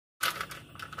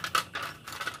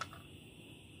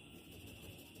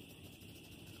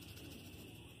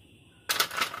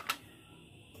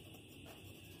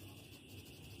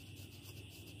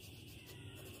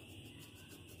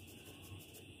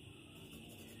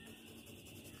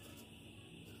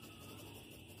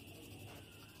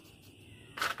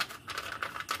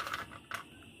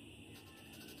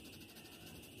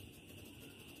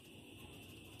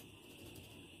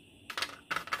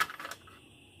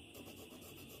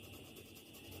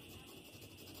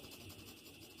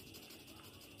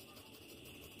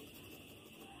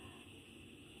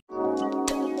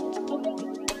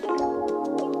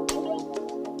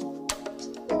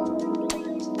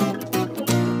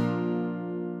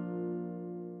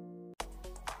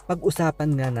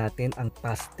pag-usapan nga natin ang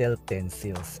pastel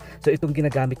pencils. So itong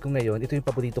ginagamit ko ngayon, ito yung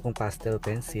paborito kong pastel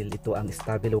pencil. Ito ang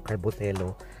Stabilo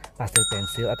Carbothello Pastel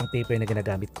Pencil. At ang paper na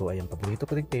ginagamit ko ay ang paborito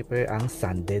ko ring paper, ang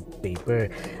sanded paper.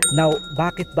 Now,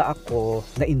 bakit ba ako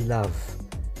na in love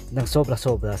ng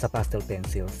sobra-sobra sa pastel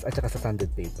pencils at saka sa sanded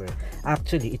paper?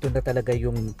 Actually, ito na talaga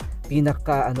yung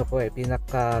pinaka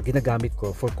ginagamit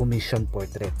ko for commission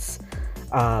portraits.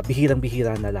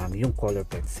 Bihirang-bihira na lang yung color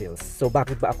pencils. So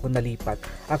bakit ba ako nalipat?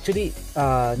 Actually,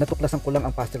 natuklasan ko lang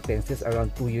ang pastel pencils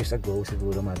around 2 years ago,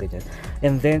 siguro mga ganyan.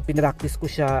 And then pinractice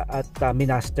ko siya at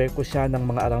minaster ko siya ng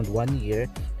mga around 1 year.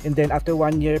 And then after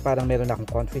 1 year, parang meron na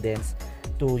akong confidence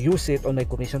to use it on my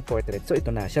commission portrait. So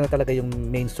ito na, siya na talaga yung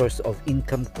main source of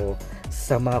income ko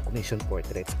sa mga commission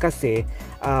portraits. Kasi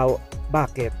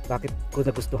bakit ko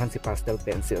nagustuhan si pastel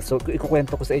pencil? So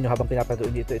ikukwento ko sa inyo habang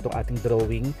pinapanood dito itong ating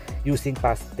drawing using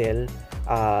pastel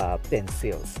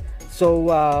pencils. So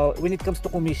when it comes to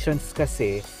commissions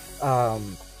kasi,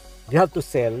 you have to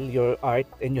sell your art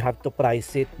and you have to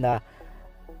price it na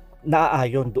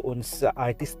naaayon doon sa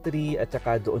artistry at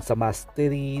saka doon sa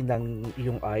mastery ng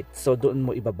iyong art. So doon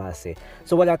mo ibabase.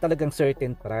 So wala talagang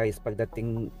certain price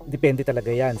pagdating, depende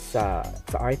talaga yan sa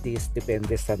artist,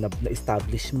 depende sa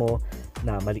na-establish mo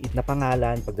na maliit na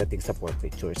pangalan pagdating sa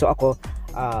portraiture. So ako,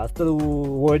 through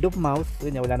word of mouth,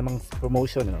 wala namang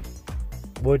promotion,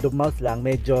 word of mouth lang,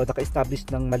 medyo naka-establish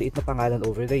ng maliit na pangalan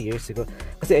over the years siguro.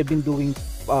 Kasi I've been doing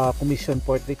commission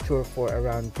portraiture for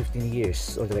around 15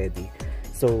 years already.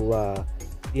 So,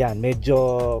 yan, medyo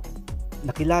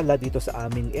nakilala dito sa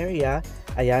aming area.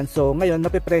 Ayan, so ngayon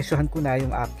napepresyohan ko na yung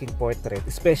aking portrait,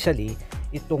 especially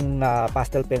itong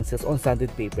pastel pencils on sanded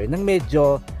paper ng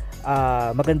medyo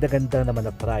maganda-ganda naman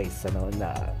na price, na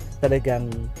talagang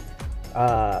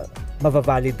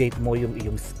mabavalidate mo yung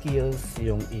iyong skills,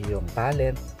 yung iyong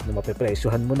talent, na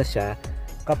mapepresyohan mo na siya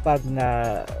kapag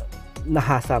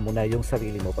nahasa mo na yung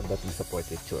sarili mo pagdating sa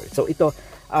portraiture. So ito,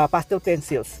 pastel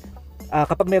pencils,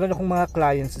 kapag meron akong mga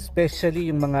clients, especially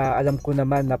yung mga alam ko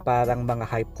naman na parang mga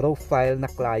high profile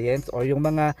na clients or yung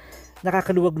mga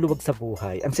nakakaluwag-luwag sa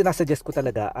buhay, ang sinasuggest ko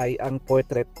talaga ay ang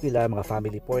portrait nila, mga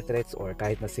family portraits or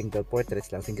kahit na single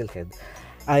portraits lang, single head,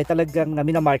 ay talagang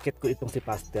minamarket ko itong si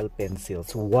pastel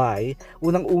pencils. Why?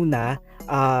 Unang-una,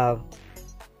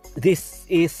 this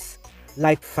is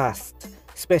light fast,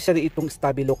 especially itong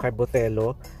Stabilo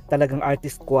Carbothello, talagang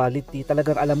artist quality,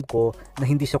 talagang alam ko na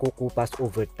hindi siya kukupas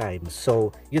over time.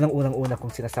 So, yun ang unang-una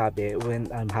kong sinasabi when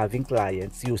I'm having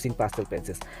clients using pastel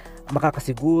pencils.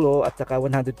 Makakasiguro at saka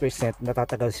 100%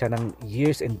 natatagal siya ng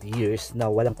years and years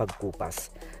na walang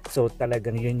pagkupas. So,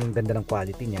 talagang yun yung ganda ng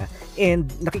quality niya.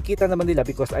 And nakikita naman nila,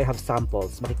 because I have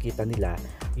samples, makikita nila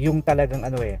yung talagang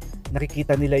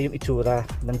nakikita nila yung itsura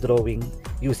ng drawing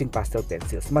using pastel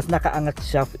pencils. Mas nakaangat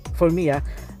siya, for me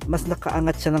mas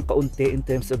nakaangat siya ng kaunti in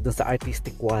terms of dun sa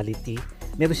artistic quality.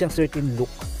 Meron siyang certain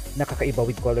look na kakaiba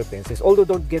with color pencils. Although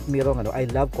don't get me wrong, I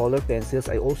love color pencils.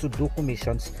 I also do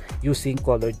commissions using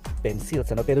colored pencils,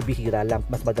 pero bihira lang.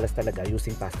 Mas madalas talaga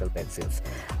using pastel pencils.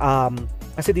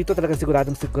 Kasi dito talagang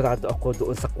sigurado ako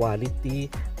doon sa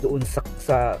quality, doon sa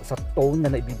tone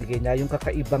na naibibigay niya, yung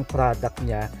kakaibang product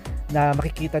niya na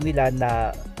makikita nila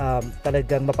na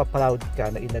talagang mapaproud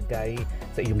ka na ilagay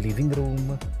sa iyong living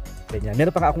room. Ganyan.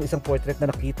 Meron pa nga akong isang portrait na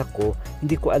nakita ko,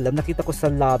 hindi ko alam, nakita ko sa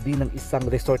lobby ng isang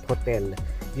resort hotel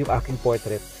yung aking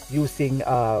portrait using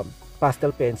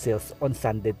pastel pencils on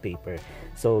sanded paper.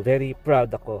 So very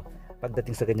proud ako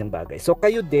pagdating sa ganyang bagay. So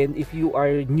kayo din, if you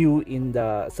are new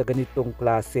sa ganitong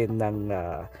klase ng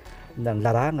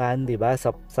larangan, di ba,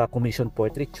 sa commission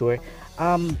portraiture,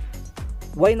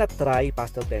 why not try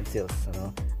pastel pencils?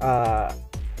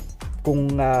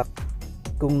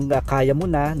 Kung kaya mo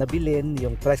na nabilin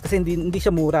yung price, kasi hindi siya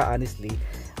mura, honestly.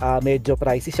 Medyo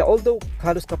pricey siya, although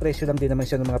halos kapresyo lang din naman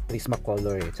siya ng mga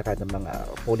Prismacolor tsaka ng mga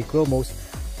polychromos.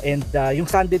 And yung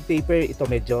sanded paper, ito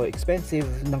medyo expensive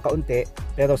ng kaunti,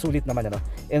 pero sulit naman,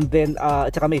 and then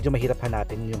tsaka medyo mahirap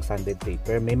hanapin yung sanded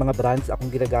paper. May mga brands akong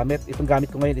ginagamit. Itong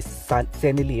gamit ko ngayon is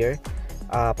Sennelier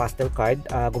pastel card.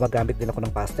 Gumagamit din ako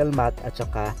ng pastel matte at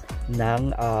saka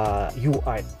ng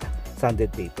UArt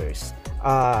sanded papers.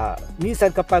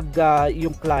 Minsan kapag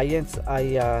yung clients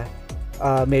ay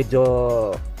medyo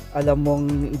alam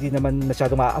mong hindi naman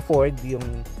masyado ma-afford yung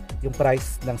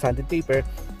price ng sanded paper,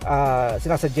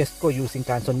 sinasuggest ko using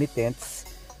Canson mittens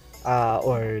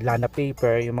or lana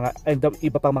paper, yung mga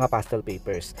iba pang mga pastel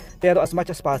papers. Pero as much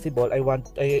as possible, I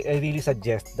really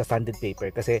suggest the sanded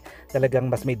paper kasi talagang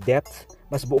mas may depth,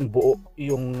 mas buong buo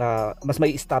yung mas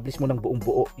may establish mo ng buong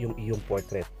buo yung iyong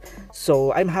portrait.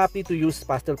 So I'm happy to use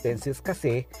pastel pencils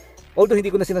kasi Although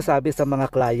hindi ko na sinasabi sa mga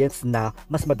clients na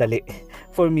mas madali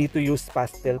for me to use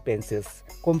pastel pencils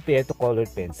compared to colored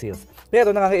pencils.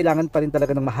 Pero nangangailangan pa rin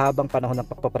talaga ng mahabang panahon ng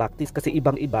pagpapractice kasi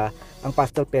ibang-iba ang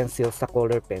pastel pencils sa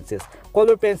color pencils.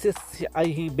 Color pencils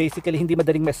ay basically hindi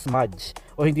madaling ma-smudge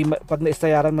o hindi pag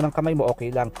naisayaran mo ng kamay mo okay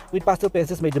lang. With pastel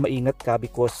pencils medyo maingat ka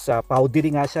because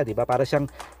powdery nga siya, di ba? Para siyang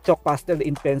chalk pastel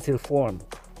in pencil form.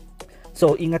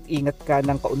 So ingat-ingat ka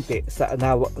ng kaunti sa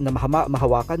na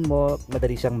mahawakan mo,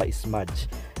 madali siyang ma-smudge.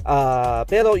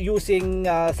 Pero using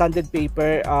sanded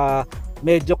paper,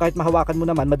 medyo kahit mahawakan mo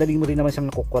naman, madali mo rin naman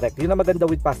siyang nakukorek. Yun ang maganda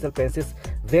with pastel pencils,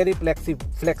 very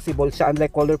flexible siya,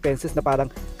 unlike color pencils na parang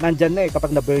nandyan na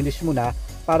kapag na-burnish mo na,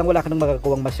 parang wala ka nang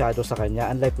magagawang masyado sa kanya.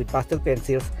 Unlike with pastel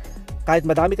pencils, kahit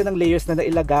madami ka ng layers na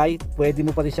nailagay, pwede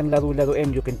mo pa rin siyang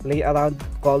laro-laruin. You can play around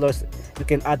colors, you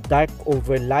can add dark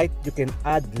over light, you can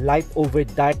add light over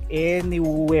dark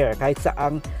anywhere, kahit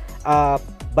saang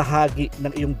bahagi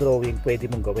ng iyong drawing pwede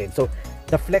mong gawin. So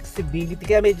the flexibility,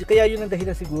 kaya yun ang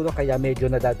dahilan siguro kaya medyo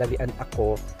nadadalian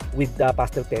ako with the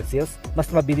pastel pencils.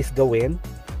 Mas mabilis gawin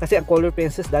kasi ang color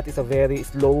pencils, that is a very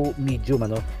slow medium,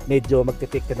 medyo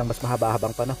magte-take ka ng mas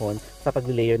mahaba-habang panahon sa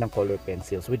pag-layer ng color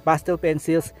pencils. With pastel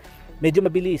pencils, medyo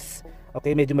mabilis.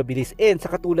 Okay, medyo mabilis. And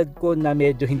sa katulad ko na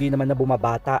medyo hindi naman na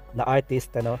bumabata na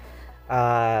artist,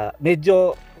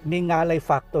 medyo may ngalay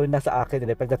factor na sa akin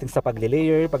pagdating sa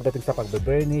pag-layer, pagdating sa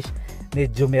pag-burnish,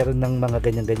 medyo meron ng mga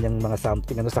ganyan-ganyang mga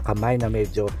something sa kamay na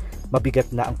medyo mabigat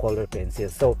na ang color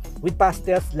pencils. So with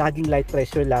pastels, laging light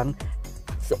pressure lang.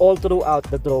 So all throughout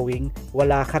the drawing,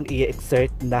 wala kang i-exert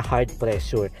na hard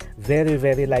pressure. Very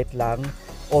very light lang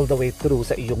all the way through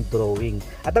sa iyong drawing.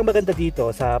 At ang maganda dito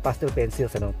sa pastel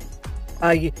pencils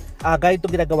ay gaya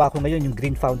itong ginagawa ko ngayon, yung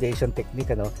green foundation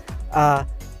technique,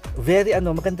 very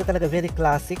maganda talaga, very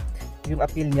classic yung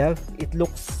appeal niya. It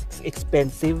looks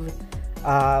expensive,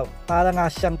 parang nga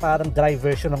siyang parang dry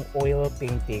version ng oil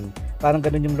painting, parang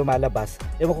ganun yung lumalabas.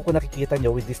 Ewan ko kung nakikita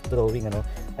nyo with this drawing,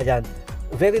 ayan,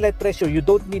 very light pressure. You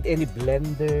don't need any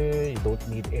blender, you don't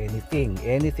need anything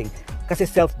kasi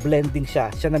self-blending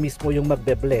siya na mismo yung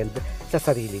magbe-blend sa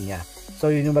sarili niya. So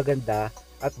yun yung maganda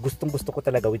at gustong-gusto ko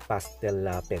talaga with pastel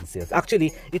pencils. Actually,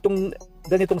 itong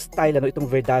ganitong style, itong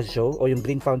Verdaggio o yung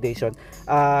green foundation,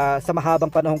 sa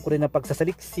mahabang panahon ko rin ng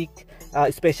pagsasaliksik,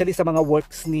 especially sa mga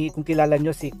works kung kilala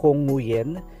nyo si Kong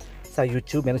Nguyen sa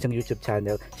YouTube, meron siyang YouTube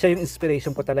channel. Siya yung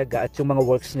inspiration ko talaga at yung mga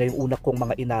works niya yung una kong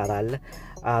mga inaral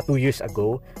 2 years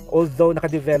ago. Although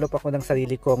nakadevelop ako ng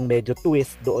sarili kong medyo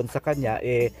twist doon sa kanya,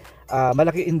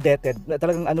 malaki indebted.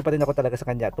 Talagang pa rin ako talaga sa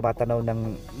kanya. Tumatanaw ng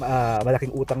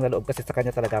malaking utang na loob kasi sa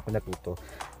kanya talaga ako natuto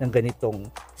ng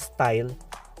ganitong style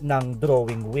ng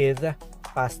drawing with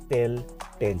pastel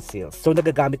pencils. So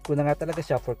nagagamit ko na nga talaga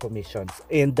siya for commissions.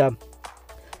 And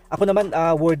ako naman,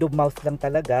 word of mouth lang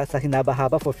talaga sa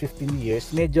hinaba-haba for 15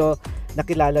 years. Medyo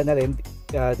nakilala na rin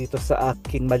dito sa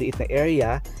aking maliit na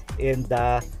area. And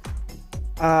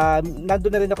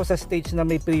nandun na rin ako sa stage na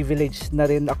may privilege na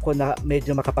rin ako na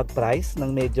medyo makapag-price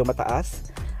ng medyo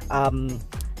mataas.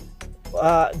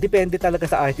 Depende talaga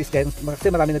sa artist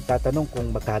kasi marami nagtatanong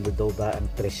kung magkano daw ba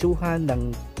ang presyuhan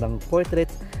ng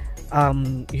portraits.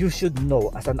 You should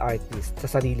know as an artist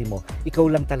sa sarili mo, ikaw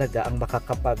lang talaga ang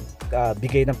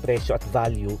makakapagbigay ng presyo at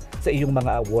value sa iyong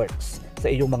mga works,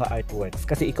 sa iyong mga artworks,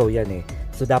 kasi ikaw yan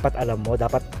So dapat alam mo,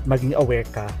 dapat maging aware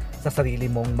ka sa sarili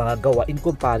mong mga gawa in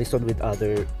comparison with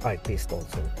other artists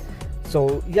also.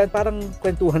 So yan, parang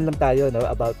kwentuhan lang tayo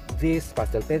about this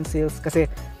pastel pencils kasi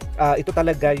ito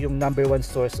talaga yung number 1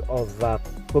 source of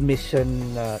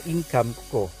commission income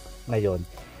ko ngayon.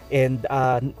 And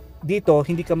dito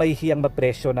hindi ka mahihiyang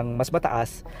magpresyo ng mas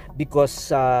mataas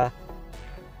because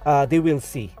they will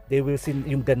see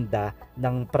yung ganda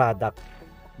ng product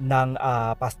ng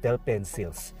pastel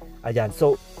pencils. Ayan,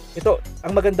 so ito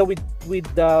ang maganda with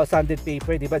sanded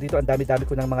paper, di ba? Dito ang dami-dami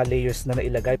ko ng mga layers na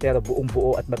nailagay pero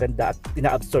buong-buo at maganda at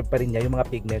ina-absorb pa rin niya yung mga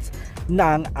pigments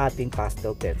ng ating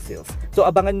pastel pencils. So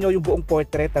abangan nyo yung buong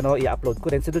portrait, i-upload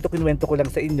ko rin. So dito kinuwento ko lang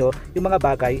sa inyo yung mga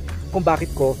bagay kung bakit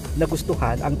ko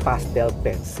nagustuhan ang pastel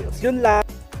pencils. Yun lang.